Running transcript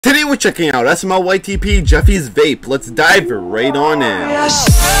Today we're checking out SML YTP Jeffy's Vape. Let's dive right on in.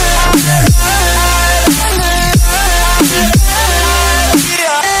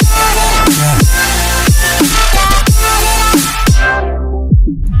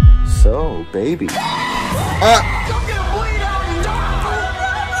 So, baby.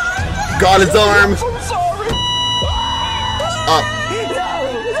 Got his arm.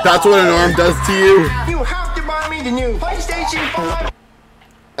 That's what an arm does to you. You have to buy me the new PlayStation 5.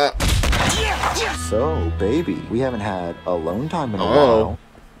 So, baby, we haven't had alone time in a while.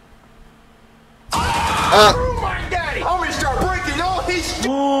 Oh my daddy! I'm gonna start breaking all his. The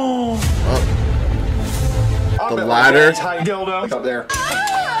ladder. Dildo up there.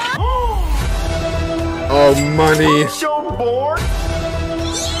 Oh, money. I'm so bored.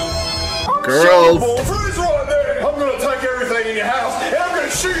 Girls. Freeze right there. I'm gonna take everything in your house and I'm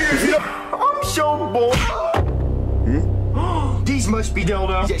gonna shoot you if you don't. I'm so bored. These must be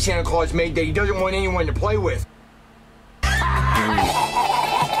dildos that Santa Claus made that he doesn't want anyone to play with.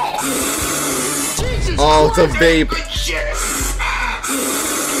 Jesus Oh, it's a vape.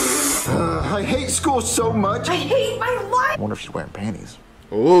 I hate school so much. I hate my life. I wonder if she's wearing panties.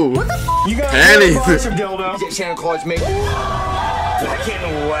 Ooh. You got Panties. some dildos that Santa Claus made. That can't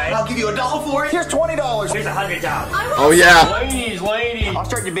away. I'll give you $1 for it. Here's $20. Here's $100. Oh yeah. Ladies. I'll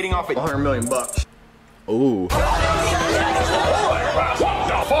start the bidding off at $100 million. Ooh. What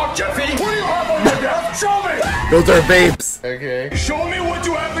the fuck, Jeffy? What do you have on your desk? Show me! Those are vapes. Okay. Show me what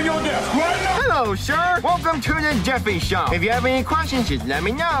you have on your desk right now! Hello, sir. Welcome to the Jeffy Show. If you have any questions, just let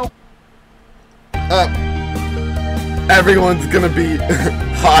me know. Everyone's gonna be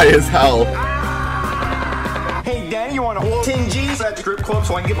high as hell. Hey, Daddy, you want a whole 10 G's at the strip club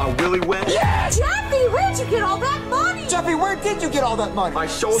so I can get my willy wet? Yes! Jeffy, where'd you get all that money? Jeffy, where did you get all that money? I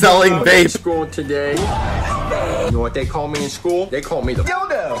sold Selling dildos vape. in school today. You know what they call me in school? They call me the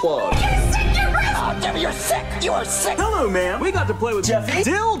dildo plug. Oh, Jeffy, you're sick! You are sick! Hello, ma'am. We got to play with Jeffy.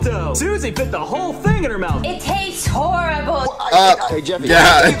 Dildo. Susie fit the whole thing in her mouth. It tastes horrible. Hey, Jeffy.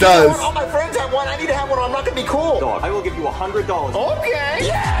 Yeah, it does. All my friends have one. I need to have one or I'm not going to be cool. Dog, I will give you $100. Okay.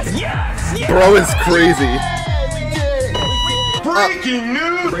 Yes. Bro is crazy. Breaking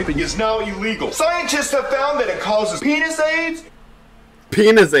news! Raping is now illegal. Scientists have found that it causes penis AIDS.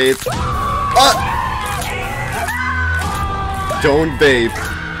 Penis AIDS. Don't vape.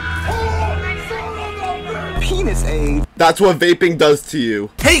 Penis AIDS. That's what vaping does to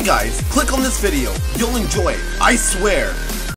you. Hey guys, click on this video. You'll enjoy it. I swear.